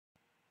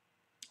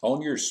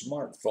On your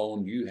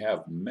smartphone, you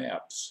have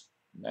maps.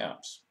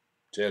 Maps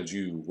tells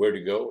you where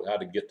to go, how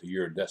to get to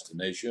your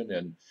destination,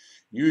 and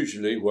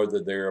usually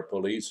whether there are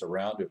police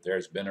around, if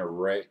there's been a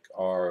wreck,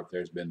 or if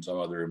there's been some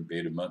other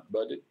impediment.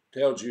 But it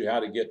tells you how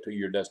to get to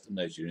your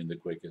destination in the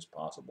quickest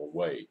possible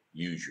way,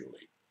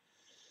 usually.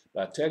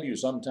 But I tell you,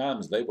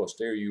 sometimes they will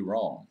steer you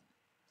wrong.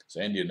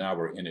 Sandy and I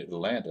were in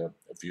Atlanta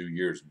a few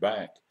years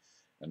back,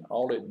 and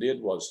all it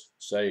did was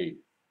say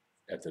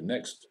at the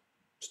next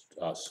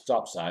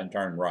stop sign,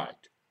 turn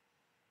right,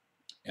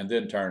 and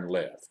then turn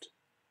left,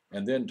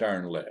 and then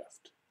turn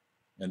left,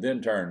 and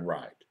then turn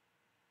right.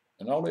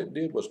 And all it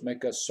did was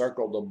make us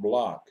circle the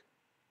block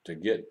to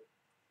get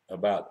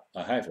about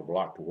a half a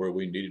block to where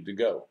we needed to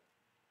go.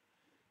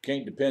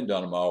 Can't depend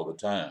on them all the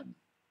time.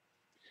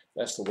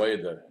 That's the way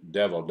the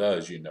devil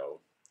does, you know.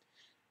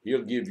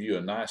 He'll give you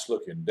a nice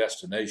looking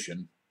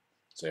destination,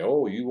 say,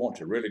 oh, you want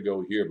to really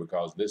go here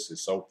because this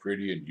is so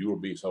pretty and you'll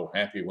be so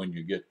happy when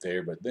you get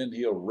there. But then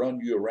he'll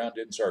run you around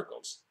in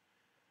circles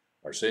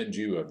or send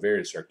you a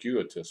very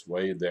circuitous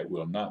way that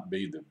will not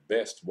be the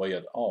best way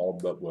at all,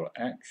 but will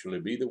actually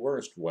be the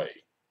worst way.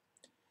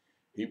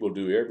 He will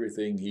do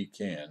everything he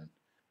can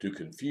to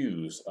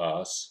confuse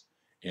us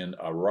in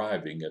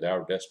arriving at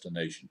our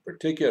destination,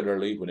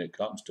 particularly when it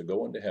comes to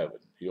going to heaven.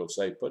 He'll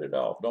say, put it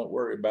off, don't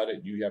worry about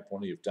it, you have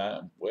plenty of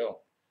time.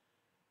 Well,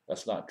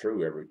 that's not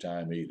true every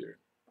time either.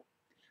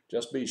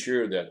 Just be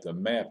sure that the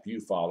map you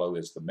follow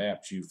is the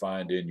maps you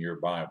find in your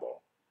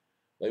Bible.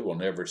 They will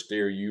never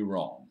steer you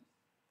wrong,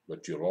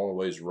 but you'll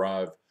always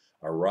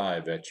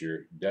arrive at your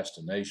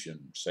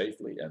destination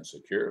safely and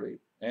securely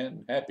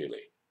and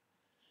happily.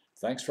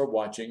 Thanks for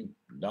watching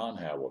Don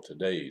Howell,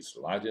 today's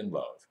Light and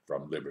Love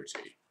from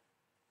Liberty.